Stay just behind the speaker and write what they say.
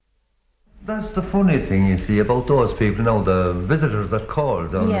That's the funny thing, you see, about those people now, the visitors that call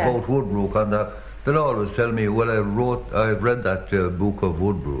down about Woodbrook, and they'll always tell me, well, I've read that book of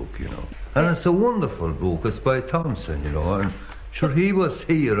Woodbrook, you know. And it's a wonderful book. It's by Thompson, you know, and sure, he was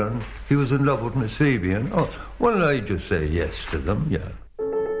here and he was in love with Miss Phoebe, and well, I just say yes to them, yeah.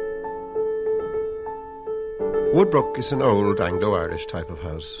 Woodbrook is an old Anglo-Irish type of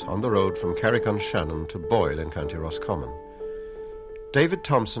house on the road from Carrick-on-Shannon to Boyle in County Roscommon. David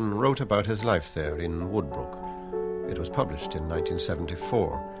Thompson wrote about his life there in Woodbrook. It was published in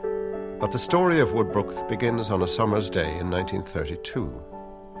 1974, but the story of Woodbrook begins on a summer's day in 1932.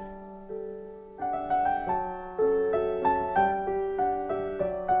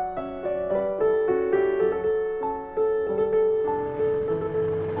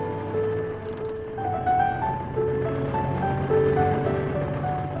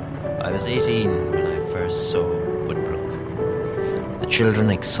 I was 18 when I first saw Woodbrook. The children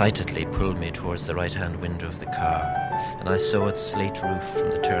excitedly pulled me towards the right-hand window of the car, and I saw its slate roof from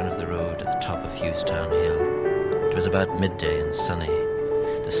the turn of the road at the top of Hughestown Hill. It was about midday and sunny.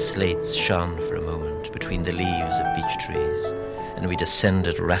 The slates shone for a moment between the leaves of beech trees, and we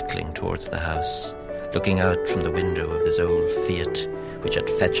descended rattling towards the house, looking out from the window of this old Fiat which had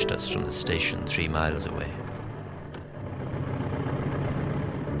fetched us from the station 3 miles away.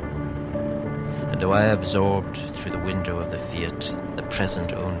 Though I absorbed through the window of the Fiat the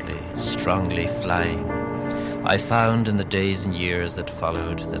present only, strongly flying, I found in the days and years that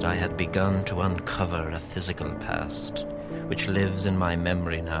followed that I had begun to uncover a physical past, which lives in my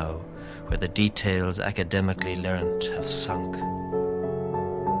memory now, where the details academically learnt have sunk.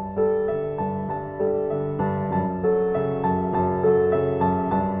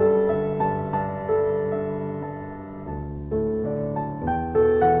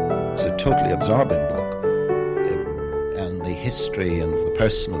 Totally absorbing book, and the history and the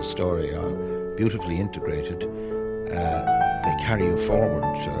personal story are beautifully integrated. They carry you forward.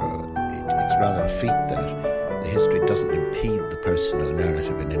 It's rather a feat that the history doesn't impede the personal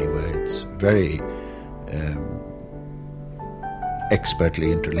narrative in any way. It's very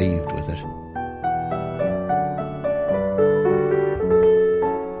expertly interleaved with it.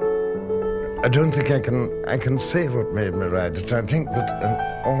 I don't think I can say what made me write it. I think that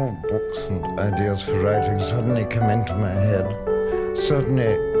all books and ideas for writing suddenly come into my head.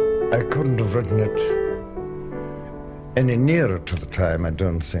 Certainly, I couldn't have written it any nearer to the time, I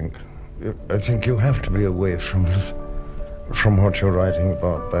don't think. I think you have to be away from what you're writing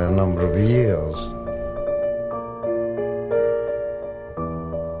about by a number of years.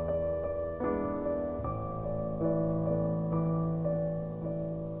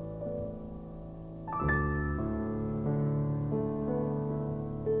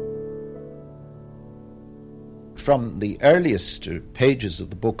 From the earliest pages of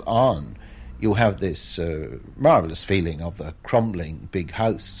the book on, you have this marvellous feeling of the crumbling big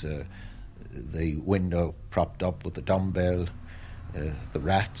house, the window propped up with a dumbbell, the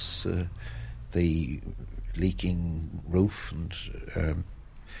rats, the leaking roof, and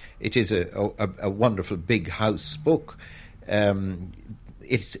it is a wonderful big house book.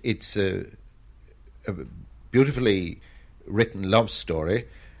 It's a beautifully written love story,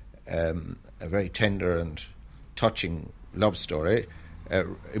 a very tender and touching love story,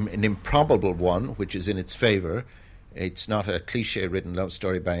 an improbable one, which is in its favour. It's not a cliché-ridden love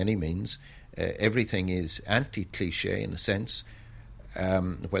story by any means. Everything is anti-cliché in a sense,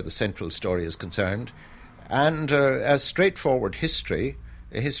 where the central story is concerned. And a straightforward history,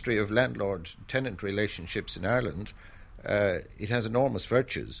 a history of landlord-tenant relationships in Ireland, it has enormous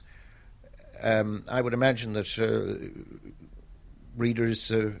virtues. I would imagine that readers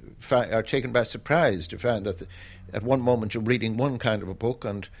are taken by surprise to find that at one moment you're reading one kind of a book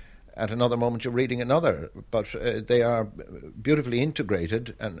and at another moment you're reading another, but they are beautifully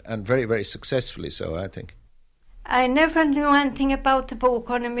integrated and very, very successfully so, I think. I never knew anything about the book.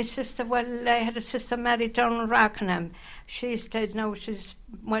 Only my sister, I had a sister married down in Rockingham. She's dead now. She's,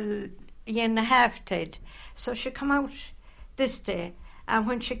 a year and a half dead. So she come out this day, and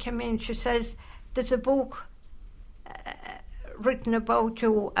when she came in, she says, there's a book written about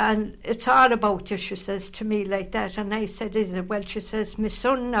you, and it's all about you, she says to me like that. And I said, is it? Well, she says, my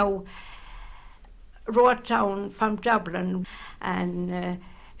son now wrote down from Dublin, and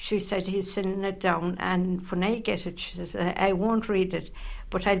she said he's sending it down, and when I get it, she says, I won't read it,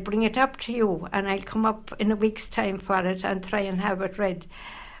 but I'll bring it up to you, and I'll come up in a week's time for it and try and have it read.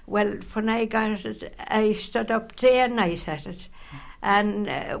 Well, when I got it, I stood up day and night at it. And,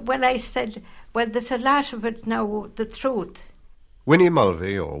 I said, well, there's a lot of it now, the truth. Winnie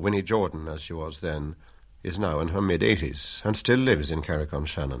Mulvey, or Winnie Jordan as she was then, is now in her mid-80s and still lives in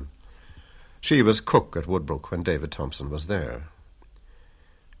Carrick-on-Shannon. She was cook at Woodbrook when David Thompson was there.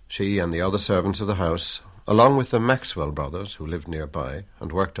 She and the other servants of the house, along with the Maxwell brothers, who lived nearby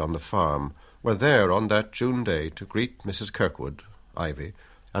and worked on the farm, were there on that June day to greet Mrs. Kirkwood, Ivy,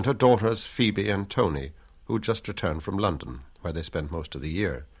 and her daughters Phoebe and Tony, who just returned from London, where they spent most of the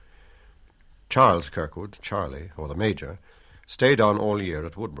year. Charles Kirkwood, Charlie, or the Major, stayed on all year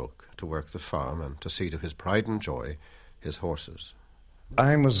at Woodbrook to work the farm and to see to his pride and joy, his horses.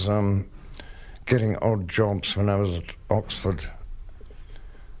 I was getting odd jobs when I was at Oxford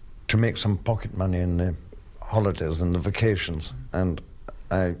to make some pocket money in the holidays and the vacations, and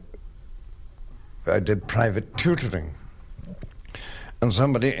I did private tutoring. And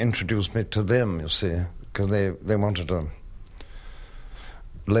somebody introduced me to them, you see, because they wanted a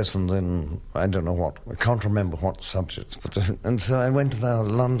lessons in, I don't know what, I can't remember what subjects, and so I went to their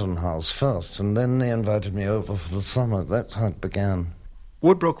London house first, and then they invited me over for the summer. That's how it began.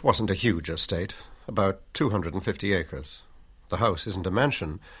 Woodbrook wasn't a huge estate, about 250 acres. The house isn't a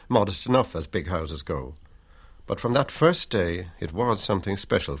mansion, modest enough as big houses go. But from that first day, it was something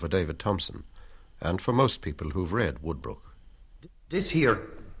special for David Thompson, and for most people who've read Woodbrook. This here,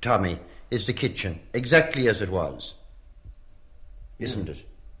 Tommy, is the kitchen, exactly as it was, isn't it?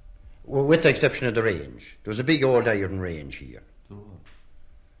 Well, with the exception of the range. There was a big old iron range here.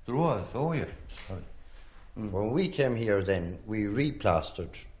 There was, oh yes. When we came here then, we replastered,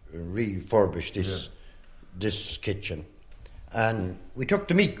 refurbished this kitchen. And we took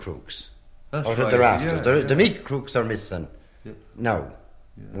the meat crooks out of the rafters. The meat crooks are missing now.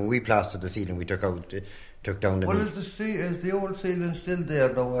 When we plastered the ceiling, we took down the meat. Is the old ceiling still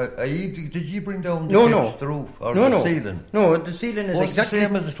there now? Did you bring down the roof or the ceiling? No, the ceiling is exactly the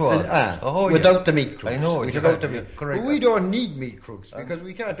same as it was. Without the meat crooks. I know. We took out the meat. But we don't need meat crooks because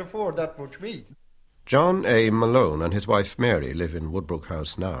we can't afford that much meat. John A. Malone and his wife Mary live in Woodbrook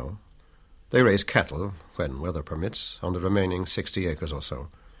House now. They raise cattle, when weather permits, on the remaining 60 acres or so.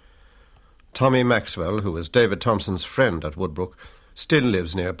 Tommy Maxwell, who is David Thompson's friend at Woodbrook, still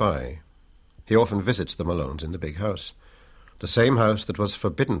lives nearby. He often visits the Malones in the big house, the same house that was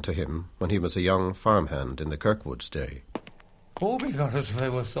forbidden to him when he was a young farmhand in the Kirkwoods' day. Oh, because I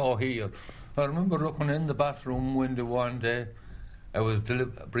was so here. I remember looking in the bathroom window one day. I was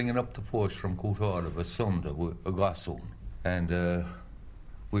bringing up the post from Cootall of a Sunday, a gossoon, and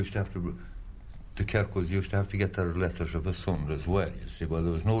we used to have to... The Kirkwoods used to have to get their letters of a Sunday as well, you see. Well,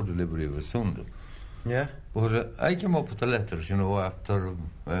 there was no delivery of a Sunday. Yeah. But I came up with the letters, after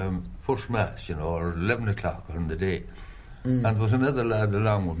first Mass, or 11 o'clock on the day. And there was another lad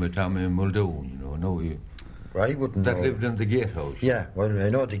along with me, Tommy Muldoon, I wouldn't know. That lived in the gatehouse. Yeah, well, I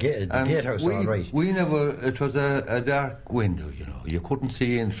know the gatehouse, all right. We never... It was a dark window, You couldn't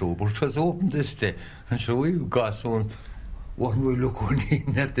see in through, but it was open this day. And so we got some... One we looking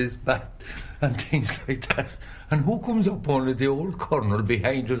in at this bath and things like that. And who comes up only the old colonel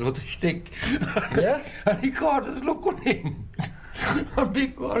behind us with a stick? Yeah? And he caught us looking in.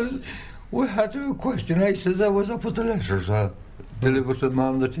 Because we had to question. I says I was up with the letters. I delivered them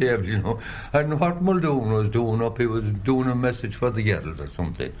on the table, And what Muldoon was doing up, he was doing a message for the girls or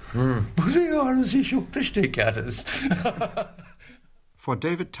something. But he honestly shook the stick at us. For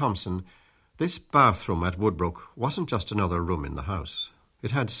David Thompson, this bathroom at Woodbrook wasn't just another room in the house. It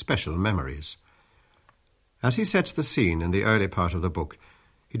had special memories. As he sets the scene in the early part of the book,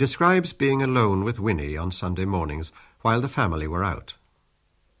 he describes being alone with Winnie on Sunday mornings while the family were out.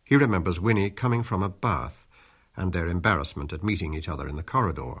 He remembers Winnie coming from a bath and their embarrassment at meeting each other in the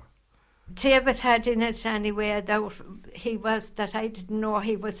corridor. David had in it anyway that I didn't know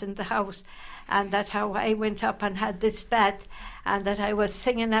he was in the house, and that how I went up and had this bath, and that I was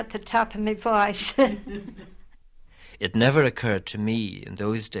singing at the top of my voice. It never occurred to me in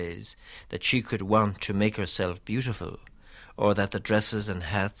those days that she could want to make herself beautiful, or that the dresses and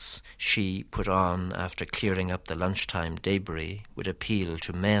hats she put on after clearing up the lunchtime debris would appeal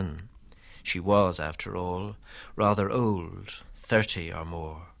to men. She was, after all, rather old, 30 or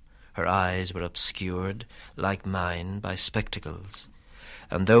more. Her eyes were obscured, like mine, by spectacles,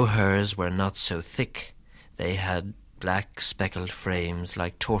 and though hers were not so thick, they had black speckled frames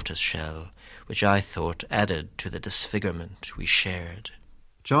like tortoise shell, which I thought added to the disfigurement we shared.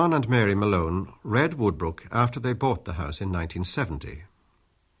 John and Mary Malone read Woodbrook after they bought the house in 1970.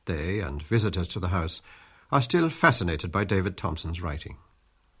 They, and visitors to the house, are still fascinated by David Thompson's writing.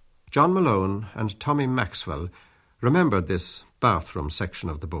 John Malone and Tommy Maxwell remembered this bathroom section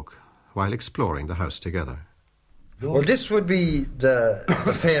of the book while exploring the house together. Well, this would be the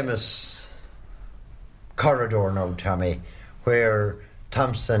famous corridor now, Tommy, where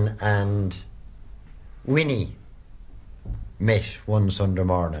Thompson and Winnie met one Sunday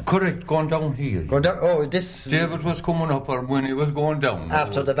morning. Correct, going down here. Going down, oh, this... David was coming up when he was going down.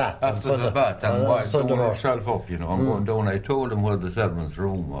 After the bath. After the bath, and Sunday throwing himself up, you know, and going down. I told him where the servant's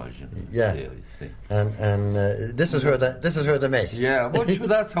room was, you know. Yeah. There, you see. And this is where they met. Yeah, but sure,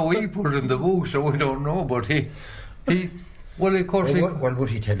 that's how he put it in the book, so we don't know, but well, of course... Well, would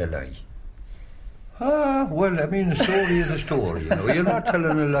he tell a lie? Well, I mean, a story is a story, you know. You're not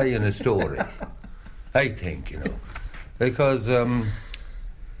telling a lie in a story, I think, you know. Because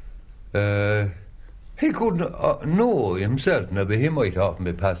he couldn't know himself. Maybe he might often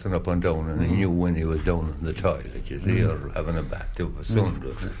be passing up and down, and he knew when he was down in the toilet, you see, or having a bath of a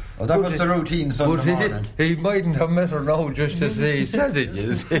Sunday. Well, that was the routine Sunday morning. He mightn't have met her now just to say he said it,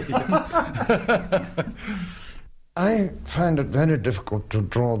 you see. I find it very difficult to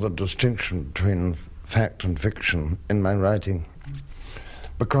draw the distinction between fact and fiction in my writing,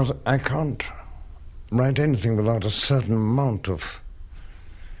 because I can't write anything without a certain amount of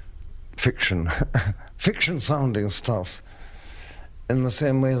fiction, fiction-sounding stuff, in the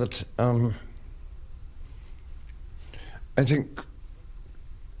same way that I think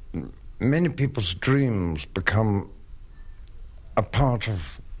many people's dreams become a part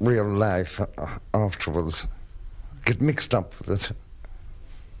of real life afterwards, get mixed up with it.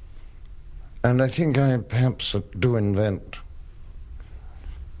 And I think I perhaps do invent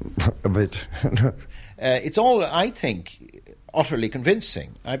a bit. It's all, I think, utterly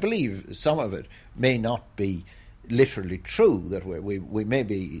convincing. I believe some of it may not be literally true, that we may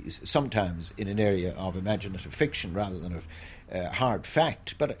be sometimes in an area of imaginative fiction rather than of hard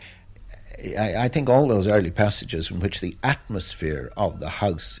fact. But I think all those early passages in which the atmosphere of the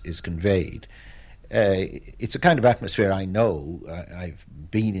house is conveyed, it's a kind of atmosphere I know. I've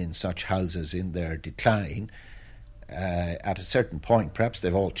been in such houses in their decline. At a certain point, perhaps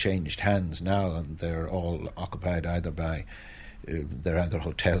they've all changed hands now, and they're all occupied either by they're either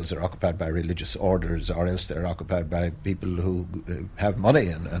hotels or occupied by religious orders, or else they're occupied by people who have money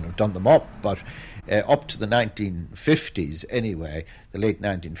and have done them up. But up to the 1950s anyway, the late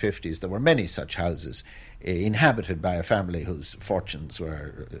 1950s, there were many such houses inhabited by a family whose fortunes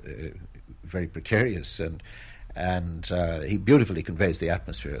were very precarious, and he beautifully conveys the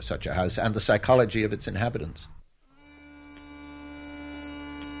atmosphere of such a house and the psychology of its inhabitants.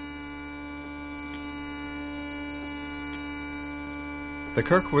 The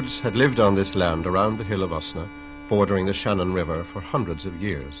Kirkwoods had lived on this land around the hill of Usna, bordering the Shannon River, for hundreds of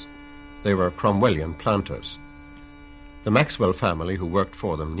years. They were Cromwellian planters. The Maxwell family who worked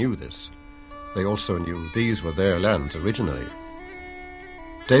for them knew this. They also knew these were their lands originally.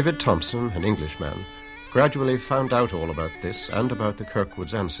 David Thompson, an Englishman, gradually found out all about this and about the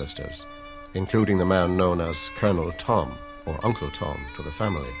Kirkwoods' ancestors, including the man known as Colonel Tom, or Uncle Tom, to the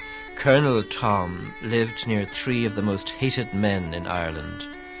family. Colonel Tom lived near three of the most hated men in Ireland: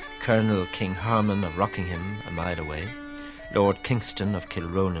 Colonel King Harman of Rockingham, a mile away, Lord Kingston of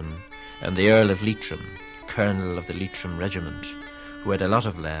Kilronan, and the Earl of Leitrim, Colonel of the Leitrim Regiment, who had a lot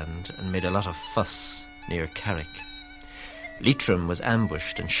of land and made a lot of fuss near Carrick. Leitrim was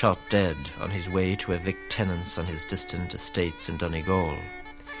ambushed and shot dead on his way to evict tenants on his distant estates in Donegal.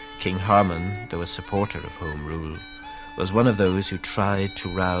 King Harman, though a supporter of Home Rule, was one of those who tried to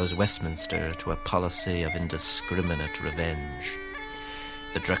rouse Westminster to a policy of indiscriminate revenge.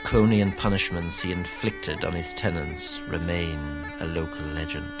 The draconian punishments he inflicted on his tenants remain a local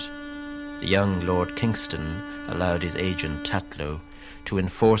legend. The young Lord Kingston allowed his agent Tatlow to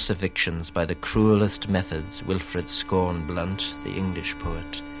enforce evictions by the cruelest methods Wilfrid Scorn Blunt, the English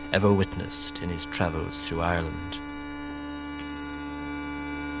poet, ever witnessed in his travels through Ireland.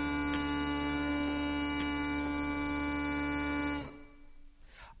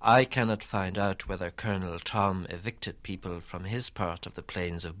 I cannot find out whether Colonel Tom evicted people from his part of the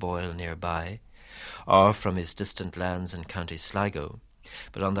plains of Boyle nearby, or from his distant lands in County Sligo,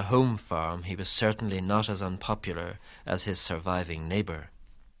 but on the home farm he was certainly not as unpopular as his surviving neighbour.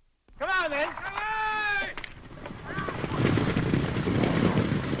 Come on then!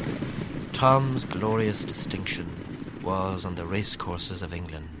 Tom's glorious distinction was on the racecourses of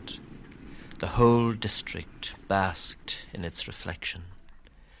England. The whole district basked in its reflection.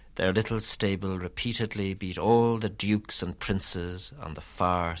 Their little stable repeatedly beat all the dukes and princes on the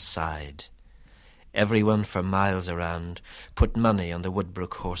far side. Everyone for miles around put money on the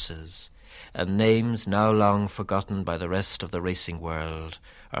Woodbrook horses, and names now long forgotten by the rest of the racing world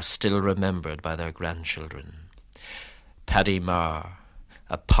are still remembered by their grandchildren. Paddy Marr,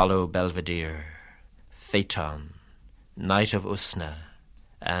 Apollo Belvedere, Phaeton, Knight of Usna,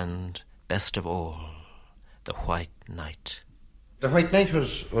 and, best of all, the White Knight. The White Knight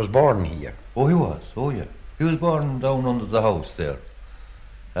was born here. Oh, he was. Oh, yeah. He was born down under the house there.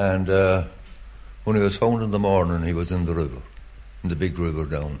 And when he was found in the morning, he was in the river, in the big river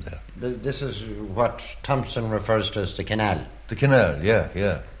down there. This is what Thompson refers to as the canal. The canal,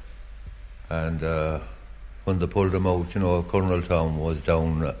 yeah. And when they pulled him out, Colonel Tom was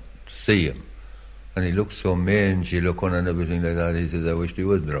down to see him. And he looked so mangy looking and everything like that. He said, I wished he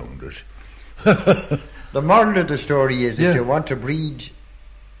was drowned. The moral of the story is if you want to breed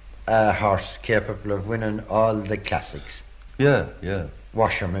a horse capable of winning all the classics,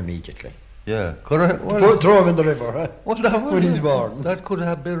 wash him immediately. Yeah. Throw him in the river, huh? Well, that was when he's born. That could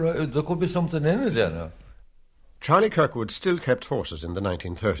have been, there could be something in it, Charlie Kirkwood still kept horses in the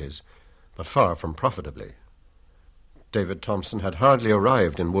 1930s, but far from profitably. David Thompson had hardly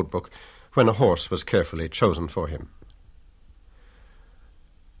arrived in Woodbrook when a horse was carefully chosen for him.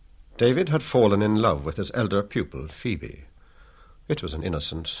 David had fallen in love with his elder pupil, Phoebe. It was an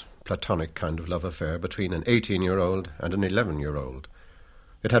innocent, platonic kind of love affair between an 18-year-old and an 11-year-old.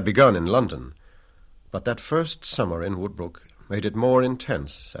 It had begun in London, but that first summer in Woodbrook made it more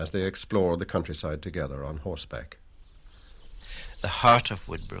intense as they explored the countryside together on horseback. The heart of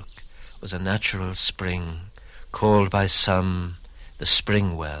Woodbrook was a natural spring, called by some the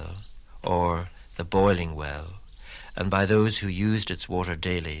spring well, or the boiling well, and by those who used its water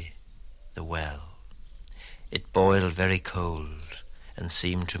daily, the well. It boiled very cold, and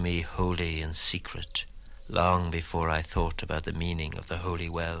seemed to me holy and secret, long before I thought about the meaning of the holy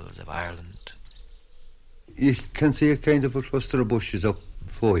wells of Ireland. You can see a kind of a cluster of bushes up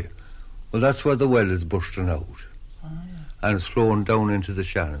before you. Well, that's where the well is bursting out. Oh, yeah. And it's flowing down into the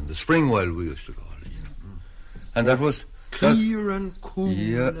Shannon. The spring well, we used to call it. And that was... Clear and cool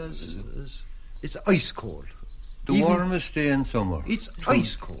as it's ice cold. The warmest day in summer. It's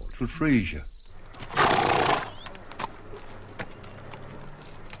ice cold. It will freeze you.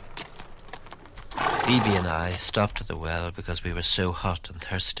 Phoebe and I stopped at the well because we were so hot and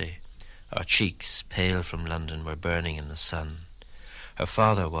thirsty. Our cheeks, pale from London, were burning in the sun. Her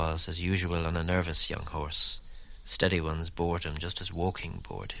father was, as usual, on a nervous young horse. Steady ones bored him just as walking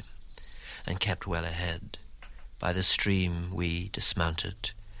bored him, and kept well ahead. By the stream we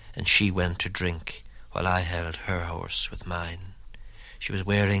dismounted, and she went to drink while I held her horse with mine. She was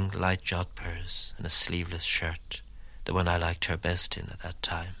wearing light jodhpurs and a sleeveless shirt, the one I liked her best in at that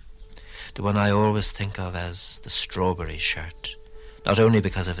time, the one I always think of as the strawberry shirt, not only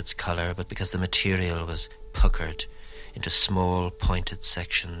because of its colour, but because the material was puckered into small pointed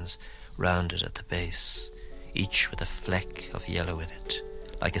sections rounded at the base, each with a fleck of yellow in it,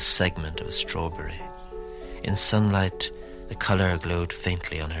 like a segment of a strawberry. In sunlight, the colour glowed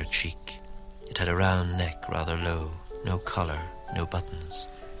faintly on her cheek. It had a round neck, rather low, no collar, no buttons.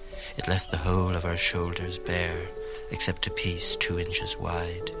 It left the whole of her shoulders bare, except a piece 2 inches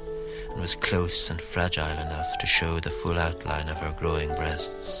wide, and was close and fragile enough to show the full outline of her growing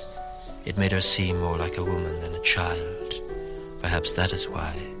breasts. It made her seem more like a woman than a child. Perhaps that is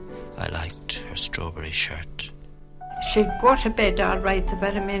why I liked her strawberry shirt. She'd go to bed all right the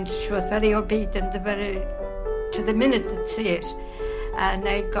very minute. She was very obedient to the minute that see it. And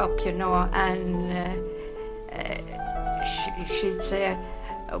I'd go up, and she'd say,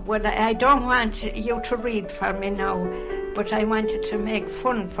 well, I don't want you to read for me now, but I wanted to make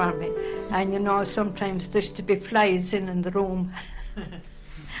fun for me. And, sometimes there used to be flies in the room.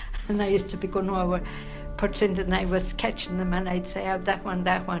 And I used to be going over, pretending I was catching them, and I'd say, that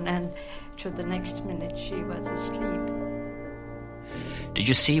one, and to the next minute she was asleep. Did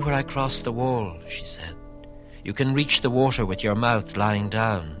you see where I crossed the wall? She said. You can reach the water with your mouth lying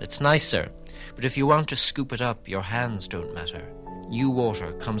down. It's nicer, but if you want to scoop it up, your hands don't matter. New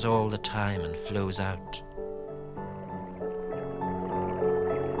water comes all the time and flows out.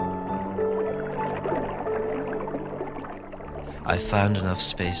 I found enough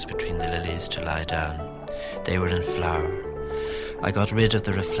space between the lilies to lie down. They were in flower. I got rid of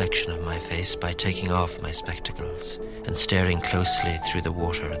the reflection of my face by taking off my spectacles and staring closely through the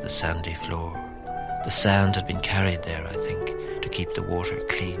water at the sandy floor. The sand had been carried there, I think, to keep the water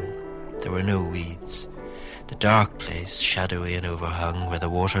clean. There were no weeds. The dark place, shadowy and overhung, where the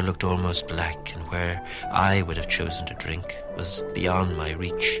water looked almost black and where I would have chosen to drink, was beyond my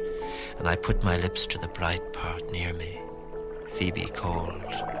reach, and I put my lips to the bright part near me. Phoebe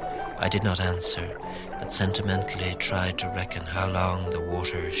called. I did not answer, but sentimentally tried to reckon how long the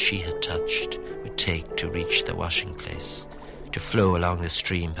water she had touched would take to reach the washing place, to flow along the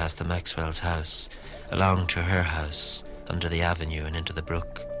stream past the Maxwell's house, along to her house, under the avenue and into the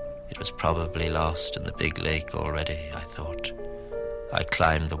brook. It was probably lost in the big lake already, I thought. I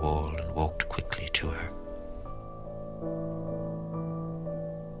climbed the wall and walked quickly to her.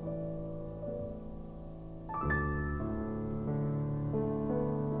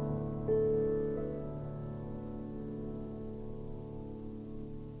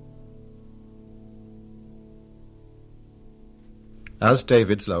 As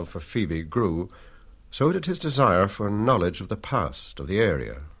David's love for Phoebe grew, so did his desire for knowledge of the past of the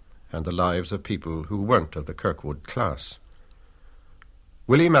area and the lives of people who weren't of the Kirkwood class.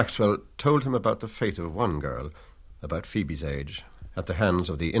 Willie Maxwell told him about the fate of one girl, about Phoebe's age, at the hands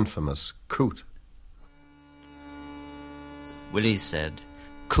of the infamous Coote. Willie said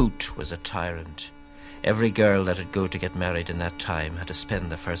Coote was a tyrant. Every girl that'd go to get married in that time had to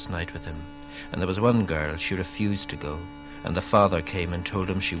spend the first night with him. And there was one girl, she refused to go. And the father came and told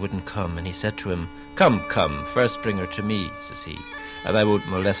him she wouldn't come. And he said to him, Come, first bring her to me, says he, and I won't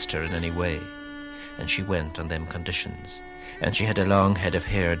molest her in any way. And she went on them conditions. And she had a long head of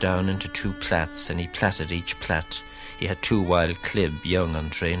hair down into 2 plaits, and he plaited each plait. He had 2 wild clib, young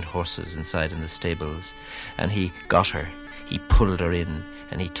untrained horses inside in the stables. And he got her. He pulled her in,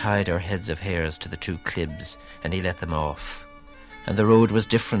 and he tied her heads of hairs to the 2 clibs, and he let them off. And the road was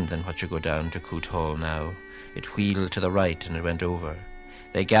different than what you go down to Coote Hall now. It wheeled to the right, and it went over.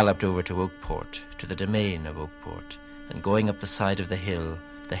 They galloped over to Oakport, to the domain of Oakport, and going up the side of the hill,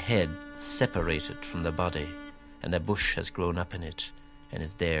 the head separated from the body, and a bush has grown up in it, and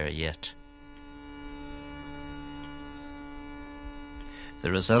is there yet.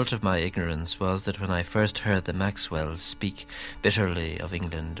 The result of my ignorance was that when I first heard the Maxwells speak bitterly of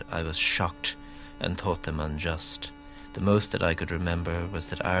England, I was shocked and thought them unjust. The most that I could remember was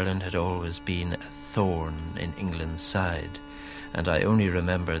that Ireland had always been a thorn in England's side, and I only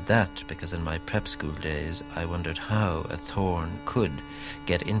remembered that because in my prep school days I wondered how a thorn could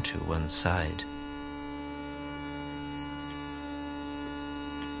get into one's side.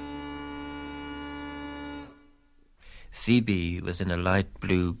 Phoebe was in a light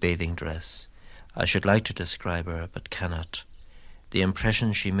blue bathing dress. I should like to describe her, but cannot. The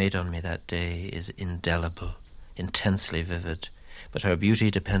impression she made on me that day is indelible, intensely vivid, but her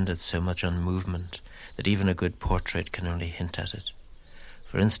beauty depended so much on movement that even a good portrait can only hint at it.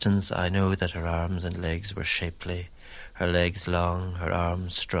 For instance, I know that her arms and legs were shapely, her legs long, her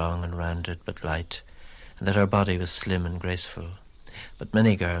arms strong and rounded but light, and that her body was slim and graceful. But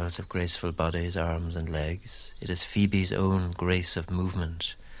many girls have graceful bodies, arms and legs. It is Phoebe's own grace of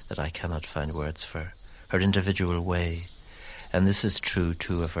movement that I cannot find words for, her individual way. And this is true,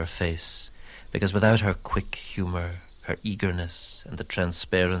 too, of her face, because without her quick humour, her eagerness, and the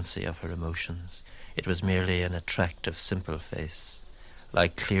transparency of her emotions, it was merely an attractive, simple face.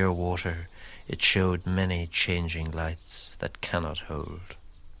 Like clear water, it showed many changing lights that cannot hold.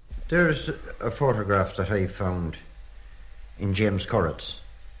 There's a photograph that I found in James Corrett's.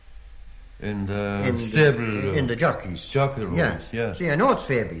 In the stable. In the jockeys. Jockey rooms, yeah. See, I know it's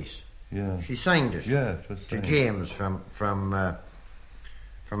Phoebe's. Yeah. She signed it. Yeah, it was to signed. James from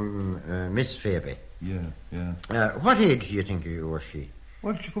Miss Phoebe. Yeah. What age do you think you was she?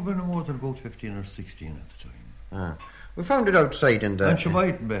 Well, she could have been more than about 15 or 16 at the time. We found it outside in the... And she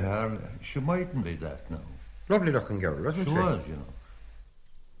mightn't be her. She mightn't be that now. Lovely looking girl, wasn't she? She was, you know.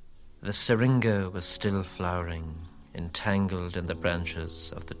 The syringa was still flowering, entangled in the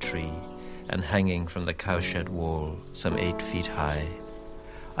branches of the tree and hanging from the cowshed wall some 8 feet high.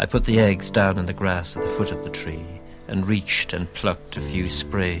 I put the eggs down in the grass at the foot of the tree and reached and plucked a few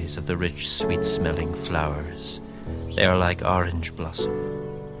sprays of the rich, sweet-smelling flowers. They are like orange blossom.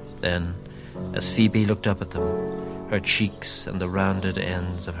 Then, as Phoebe looked up at them, her cheeks and the rounded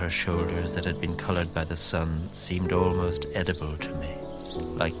ends of her shoulders that had been coloured by the sun seemed almost edible to me,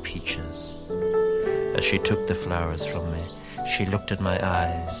 like peaches. As she took the flowers from me, she looked at my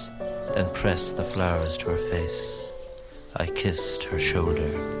eyes, then pressed the flowers to her face. I kissed her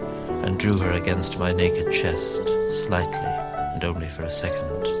shoulder and drew her against my naked chest, slightly, and only for a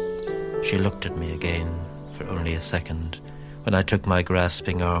second. She looked at me again for only a second, when I took my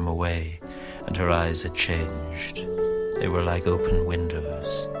grasping arm away, and her eyes had changed. They were like open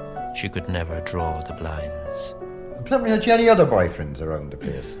windows. She could never draw the blinds. Tell me, had you any other boyfriends around the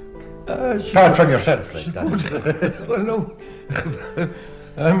place? Apart from yourself, like that. Well, no.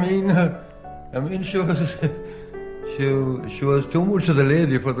 I mean, she was too much of the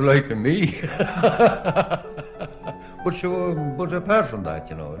lady for the like of me. But apart from that,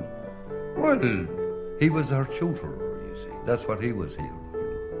 you know, well, he was her tutor, you see. That's what he was here. You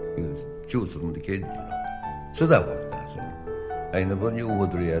know. He was tutoring the kid, you know. So that was that. You know. I never knew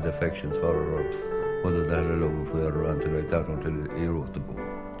whether he had affections for her or whether they had a love affair or anything like that until he wrote the book.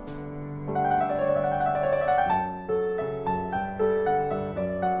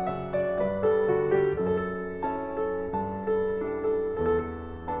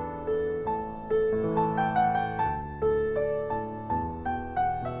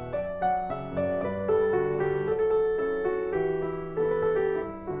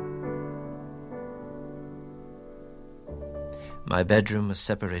 My bedroom was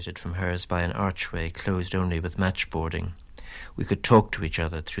separated from hers by an archway closed only with matchboarding. We could talk to each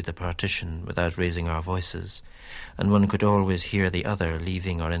other through the partition without raising our voices, and one could always hear the other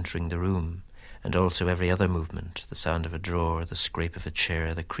leaving or entering the room, and also every other movement, the sound of a drawer, the scrape of a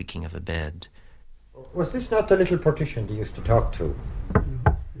chair, the creaking of a bed. Was this not the little partition they used to talk through?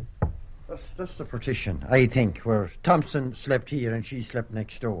 That's the partition, I think, where Thompson slept here and she slept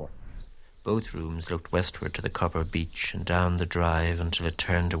next door. Both rooms looked westward to the copper beach and down the drive until it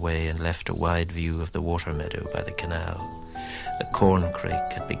turned away and left a wide view of the water meadow by the canal. The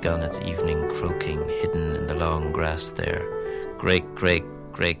corncrake had begun its evening croaking, hidden in the long grass there. Crake, crake,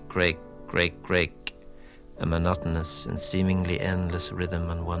 crake, crake, crake, crake. A monotonous and seemingly endless rhythm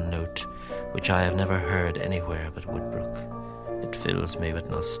on one note, which I have never heard anywhere but Woodbrook. It fills me with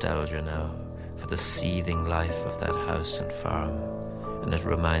nostalgia now for the seething life of that house and farm, and it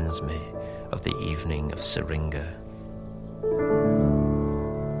reminds me of the evening of Syringa.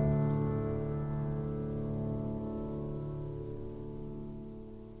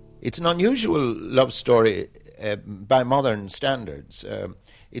 It's an unusual love story by modern standards.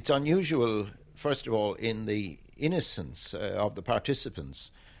 It's unusual, first of all, in the innocence of the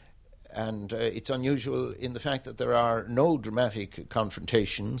participants, and it's unusual in the fact that there are no dramatic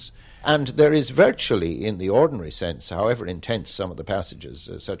confrontations, and there is virtually, in the ordinary sense, however intense some of the passages,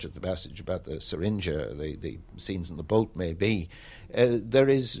 such as the passage about the syringa, the scenes in the boat may be, there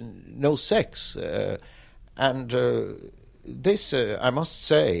is no sex. This, I must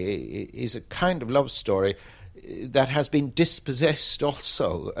say, is a kind of love story that has been dispossessed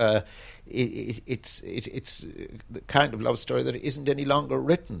also. It's the kind of love story that isn't any longer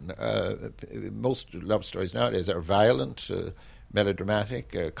written. Most love stories nowadays are violent,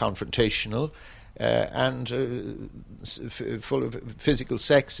 melodramatic, confrontational, and full of physical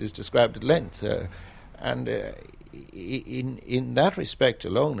sex is described at length. And in that respect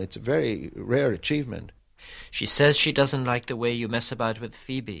alone, it's a very rare achievement. She says she doesn't like the way you mess about with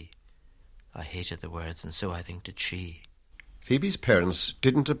Phoebe. I hated the words, and so I think did she. Phoebe's parents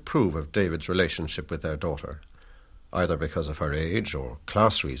didn't approve of David's relationship with their daughter, either because of her age or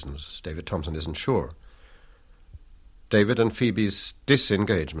class reasons. David Thompson isn't sure. David and Phoebe's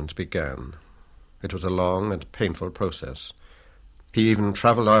disengagement began. It was a long and painful process. He even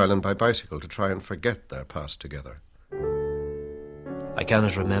travelled Ireland by bicycle to try and forget their past together. I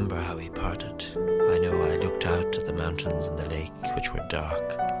cannot remember how we parted. I know I looked out at the mountains and the lake, which were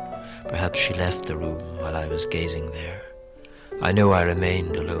dark. Perhaps she left the room while I was gazing there. I know I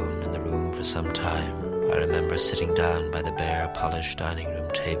remained alone in the room for some time. I remember sitting down by the bare, polished dining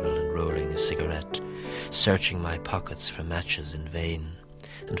room table and rolling a cigarette, searching my pockets for matches in vain,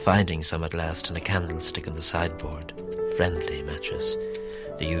 and finding some at last in a candlestick on the sideboard. Friendly matches,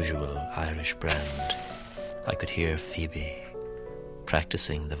 the usual Irish brand. I could hear Phoebe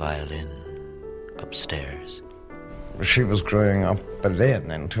practicing the violin upstairs. She was growing up then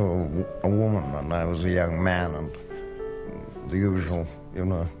into a woman, and I was a young man, and the usual,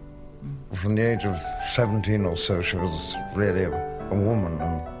 from the age of 17 or so, she was really a woman,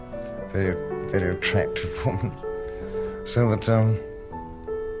 and very, very attractive woman. So that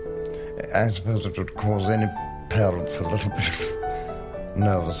I suppose it would cause any parents a little bit of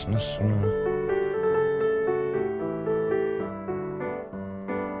nervousness,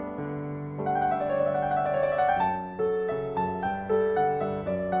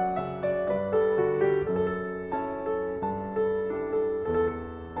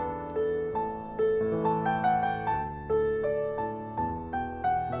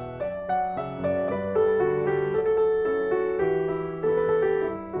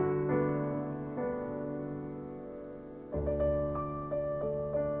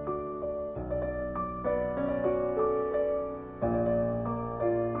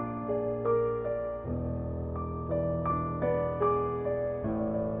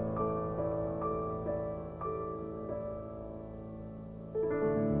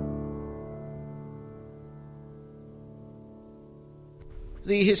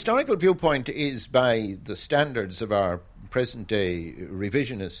 The historical viewpoint is, by the standards of our present-day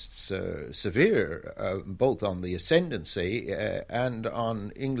revisionists, severe, both on the ascendancy and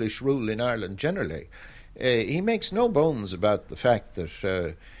on English rule in Ireland generally. He makes no bones about the fact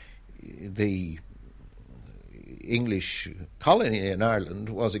that the English colony in Ireland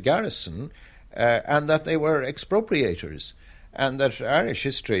was a garrison and that they were expropriators, and that Irish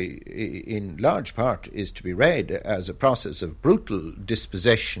history in large part is to be read as a process of brutal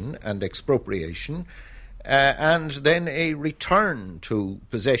dispossession and expropriation, and then a return to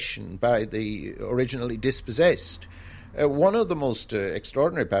possession by the originally dispossessed. One of the most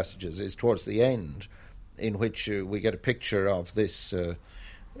extraordinary passages is towards the end, in which we get a picture of this,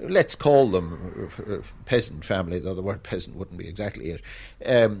 let's call them peasant family, though the word peasant wouldn't be exactly it,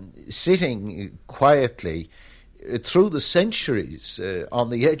 sitting quietly through the centuries on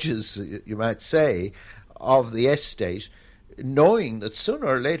the edges, you might say, of the estate, knowing that sooner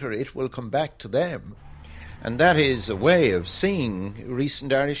or later it will come back to them. And that is a way of seeing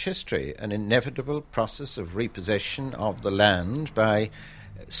recent Irish history, an inevitable process of repossession of the land by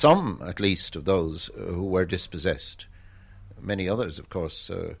some, at least, of those who were dispossessed. Many others, of course,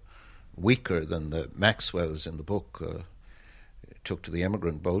 weaker than the Maxwells in the book, took to the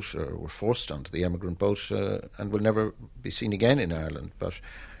emigrant boat or were forced onto the emigrant boat and will never be seen again in Ireland. But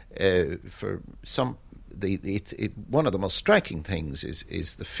for some, one of the most striking things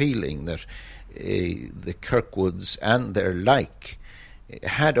is the feeling that the Kirkwoods and their like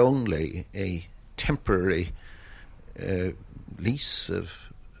had only a temporary lease of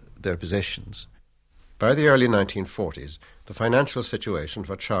their possessions. By the early 1940s, the financial situation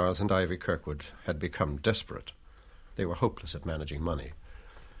for Charles and Ivy Kirkwood had become desperate. They were hopeless at managing money.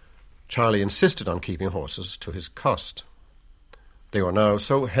 Charlie insisted on keeping horses to his cost. They were now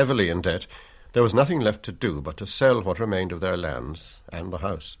so heavily in debt, there was nothing left to do but to sell what remained of their lands and the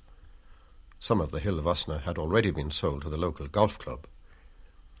house. Some of the Hill of Usna had already been sold to the local golf club.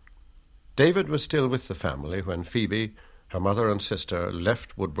 David was still with the family when Phoebe, her mother and sister,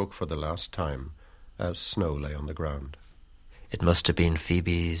 left Woodbrook for the last time, as snow lay on the ground. It must have been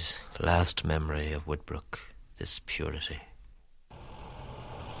Phoebe's last memory of Woodbrook, this purity.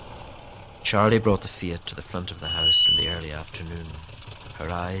 Charlie brought the Fiat to the front of the house in the early afternoon. Her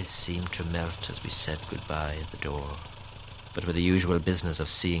eyes seemed to melt as we said goodbye at the door. But with the usual business of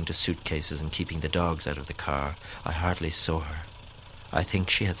seeing to suitcases and keeping the dogs out of the car, I hardly saw her. I think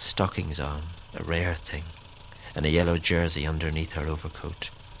she had stockings on, a rare thing, and a yellow jersey underneath her overcoat.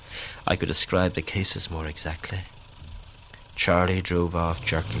 I could describe the cases more exactly. Charlie drove off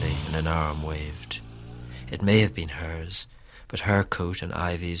jerkily and an arm waved. It may have been hers, but her coat and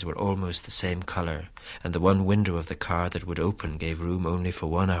Ivy's were almost the same colour, and the one window of the car that would open gave room only for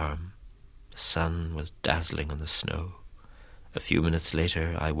one arm. The sun was dazzling on the snow. A few minutes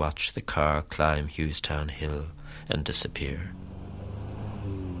later, I watched the car climb Hughestown Hill and disappear.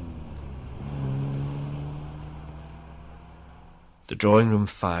 The drawing-room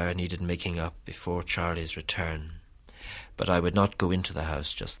fire needed making up before Charlie's return, but I would not go into the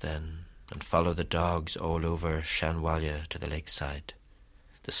house just then and follow the dogs all over Shanwalla to the lakeside.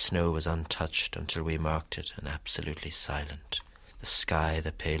 The snow was untouched until we marked it and absolutely silent. The sky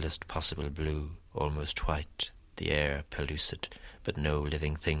the palest possible blue, almost white. The air pellucid, but no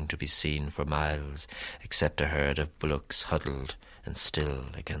living thing to be seen for miles, except a herd of bullocks huddled and still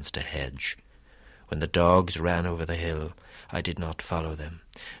against a hedge. When the dogs ran over the hill, I did not follow them,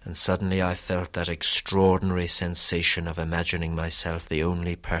 and suddenly I felt that extraordinary sensation of imagining myself the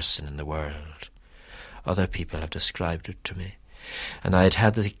only person in the world. Other people have described it to me, and I had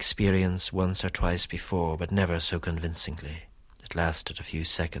had the experience once or twice before, but never so convincingly. It lasted a few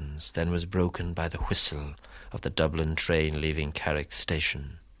seconds, then was broken by the whistle of the Dublin train leaving Carrick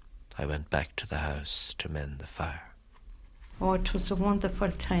station. I went back to the house to mend the fire. Oh, it was a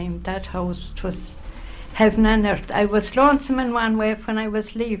wonderful time. That house, it was heaven and earth. I was lonesome in one way when I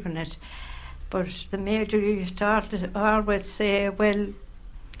was leaving it, but the Major used to always say, well,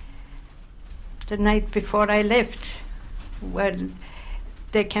 the night before I left, well,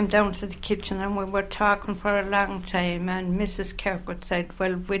 they came down to the kitchen and we were talking for a long time, and Mrs. Kirkwood said,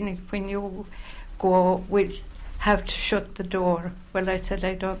 well, when you go, we'll have to shut the door. Well, I said,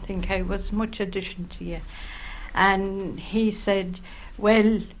 I don't think I was much addition to you. And he said,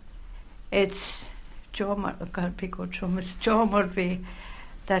 well, it's Joe Murphy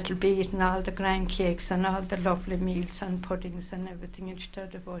that'll be eating all the grand cakes and all the lovely meals and puddings and everything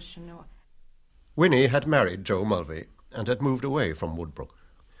instead of us, you know. Winnie had married Joe Mulvey and had moved away from Woodbrook.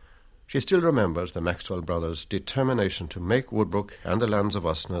 She still remembers the Maxwell brothers' determination to make Woodbrook and the lands of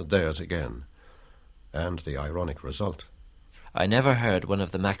Usna theirs again, and the ironic result. I never heard one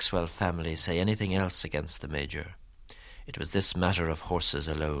of the Maxwell family say anything else against the Major. It was this matter of horses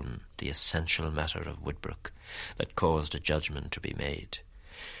alone, the essential matter of Woodbrook, that caused a judgment to be made.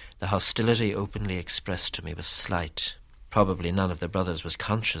 The hostility openly expressed to me was slight. Probably none of the brothers was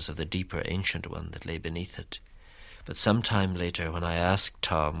conscious of the deeper ancient one that lay beneath it. But some time later, when I asked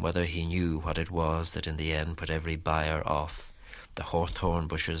Tom whether he knew what it was that in the end put every buyer off, the hawthorn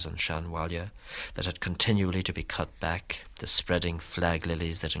bushes on Shanwalla that had continually to be cut back, the spreading flag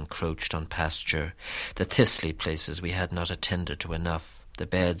lilies that encroached on pasture, the thistly places we had not attended to enough, the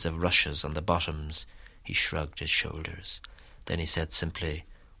beds of rushes on the bottoms, he shrugged his shoulders. Then he said simply,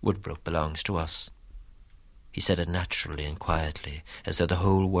 Woodbrook belongs to us. He said it naturally and quietly, as though the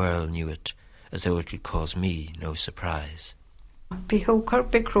whole world knew it, as though it could cause me no surprise. Be hook or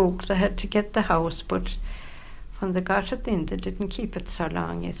be crook, they had to get the house, but when they got it in, they didn't keep it so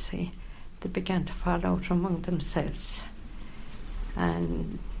long, you see. They began to fall out among themselves.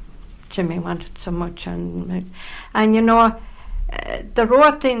 And Jimmy wanted so much, and you know, they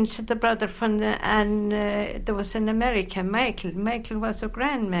wrote in to the brother and there was in America, Michael was a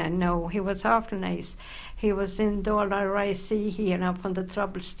grand man now, he was awful nice. He was in the old RIC here, and when the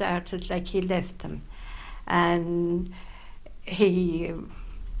trouble started, like, he left them. And he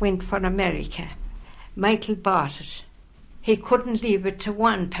went for America. Michael bought it. He couldn't leave it to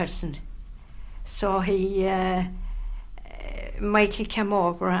one person. So Michael came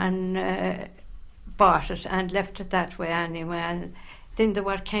over and bought it and left it that way anyway. And then they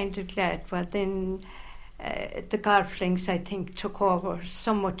were kind of glad. Well, then the Golflings, I think, took over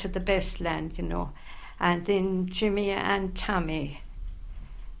so much of the best land, you know. And then Jimmy and Tommy,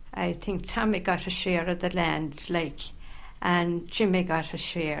 I think Tommy got a share of the land, like, and Jimmy got a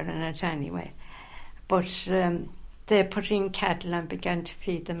share in it anyway. But they put in cattle and began to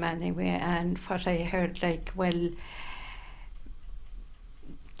feed them anyway. And what I heard, like, well,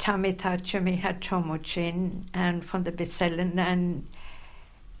 Tommy thought Jimmy had too much in, and from the bit selling, and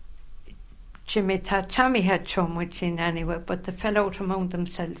Jimmy thought Tommy had too much in anyway, but they fell out among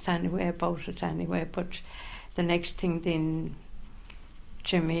themselves anyway about it anyway. But the next thing then,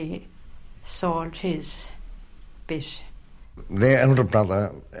 Jimmy sold his bit. The elder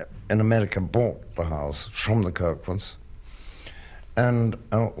brother in America bought the house from the Kirkwoods, and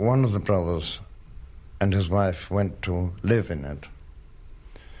one of the brothers and his wife went to live in it.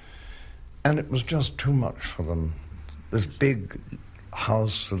 And it was just too much for them. This big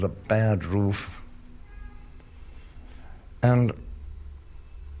house with a bad roof. And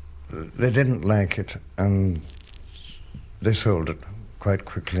they didn't like it, and they sold it quite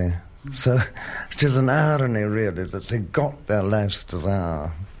quickly. So it is an irony, really, that they got their life's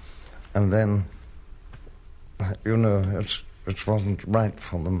desire, and then, you know, it wasn't right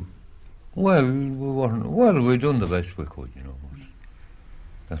for them. Well, we done the best we could, you know.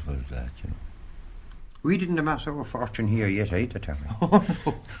 That was that, you know. We didn't amass our fortune here yet either, Tommy.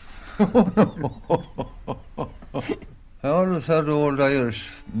 I always had old Irish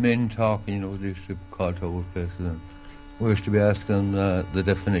men talking, you know, they used to call to our places, and we used to be asking the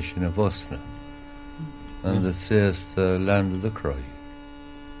definition of Usna. And it says the land of the cry.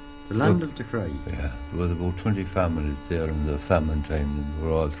 The land of the cry? Yeah, there was about 20 families there in the famine time, and they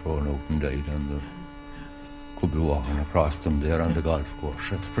were all thrown out and died, and they could be walking across them there on the golf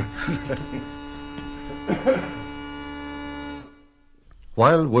course at the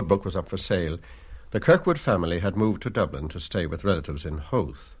While Woodbrook was up for sale, the Kirkwood family had moved to Dublin to stay with relatives in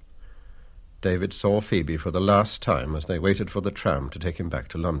Howth. David saw Phoebe for the last time as they waited for the tram to take him back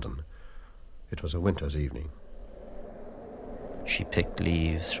to London. It was a winter's evening. She picked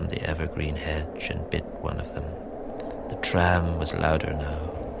leaves from the evergreen hedge and bit one of them. The tram was louder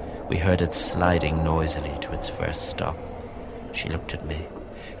now. We heard it sliding noisily to its first stop. She looked at me.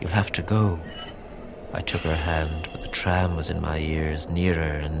 "You'll have to go." I took her hand, but the tram was in my ears, nearer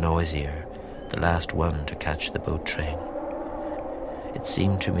and noisier, the last one to catch the boat train. It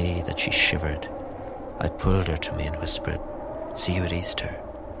seemed to me that she shivered. I pulled her to me and whispered, "See you at Easter,"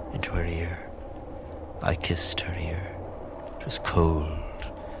 into her ear. I kissed her ear. It was cold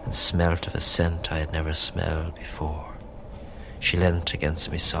and smelt of a scent I had never smelled before. She leant against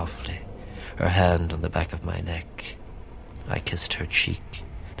me softly, her hand on the back of my neck. I kissed her cheek,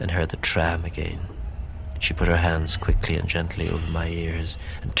 then heard the tram again. She put her hands quickly and gently over my ears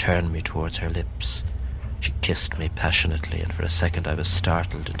and turned me towards her lips. She kissed me passionately, and for a second I was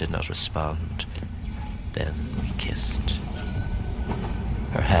startled and did not respond. Then we kissed.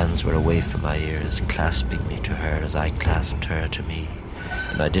 Her hands were away from my ears, clasping me to her as I clasped her to me,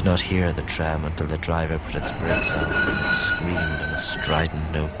 and I did not hear the tram until the driver put its brakes on and it screamed in a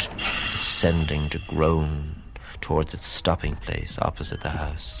strident note, descending to groan towards its stopping place opposite the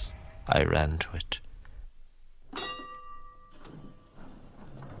house. I ran to it.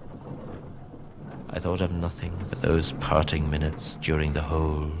 I thought of nothing but those parting minutes during the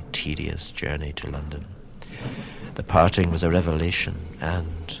whole tedious journey to London. The parting was a revelation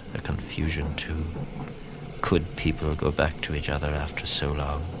and a confusion too. Could people go back to each other after so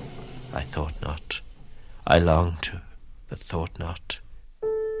long? I thought not. I longed to, but thought not.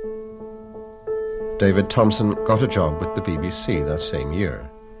 David Thompson got a job with the BBC that same year.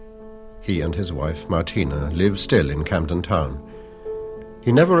 He and his wife, Martina, live still in Camden Town.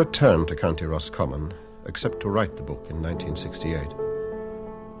 He never returned to County Roscommon except to write the book in 1968.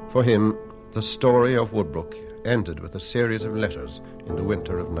 For him, The story of Woodbrook ended with a series of letters in the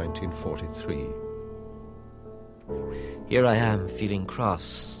winter of 1943. Here I am, feeling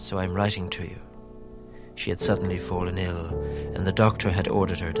cross, so I'm writing to you. She had suddenly fallen ill, and the doctor had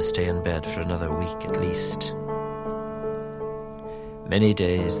ordered her to stay in bed for another week at least. Many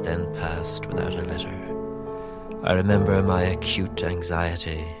days then passed without a letter. I remember my acute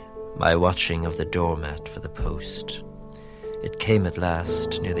anxiety, my watching of the doormat for the post. It came at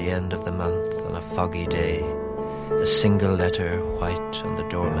last, near the end of the month, on a foggy day, a single letter, white on the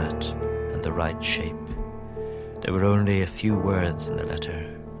doormat, and the right shape. There were only a few words in the letter.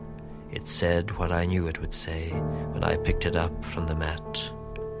 It said what I knew it would say when I picked it up from the mat,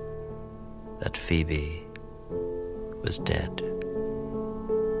 that Phoebe was dead.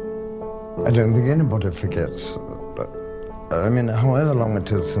 I don't think anybody forgets. I mean, however long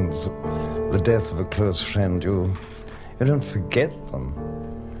it is since the death of a close friend, you don't forget them.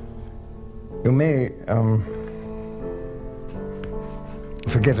 You may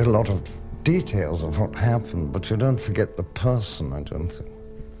forget a lot of details of what happened, but you don't forget the person, I don't think.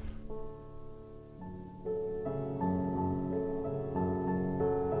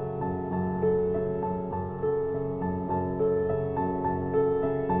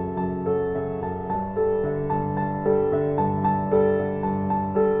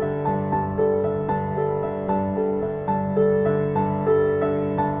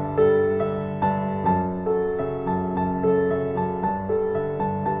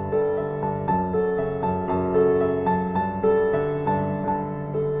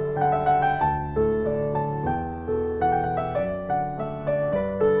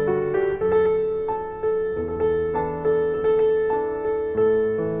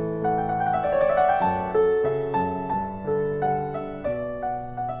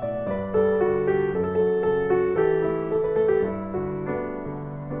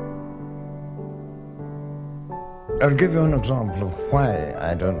 I'll give you an example of why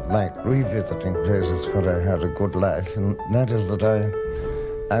I don't like revisiting places where I had a good life, and that is that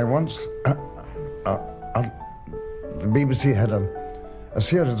I once, the BBC had a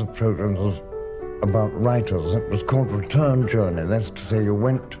series of programs about writers. It was called Return Journey. That's to say you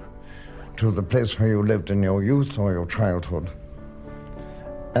went to the place where you lived in your youth or your childhood.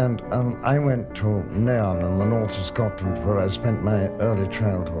 And I went to Nairn in the north of Scotland, where I spent my early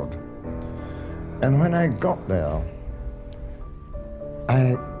childhood. And when I got there,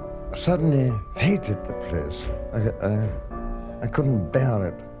 I suddenly hated the place. I couldn't bear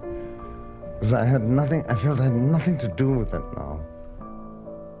it. Because I felt I had nothing to do with it now.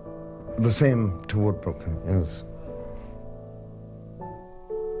 The same to Woodbrook, yes.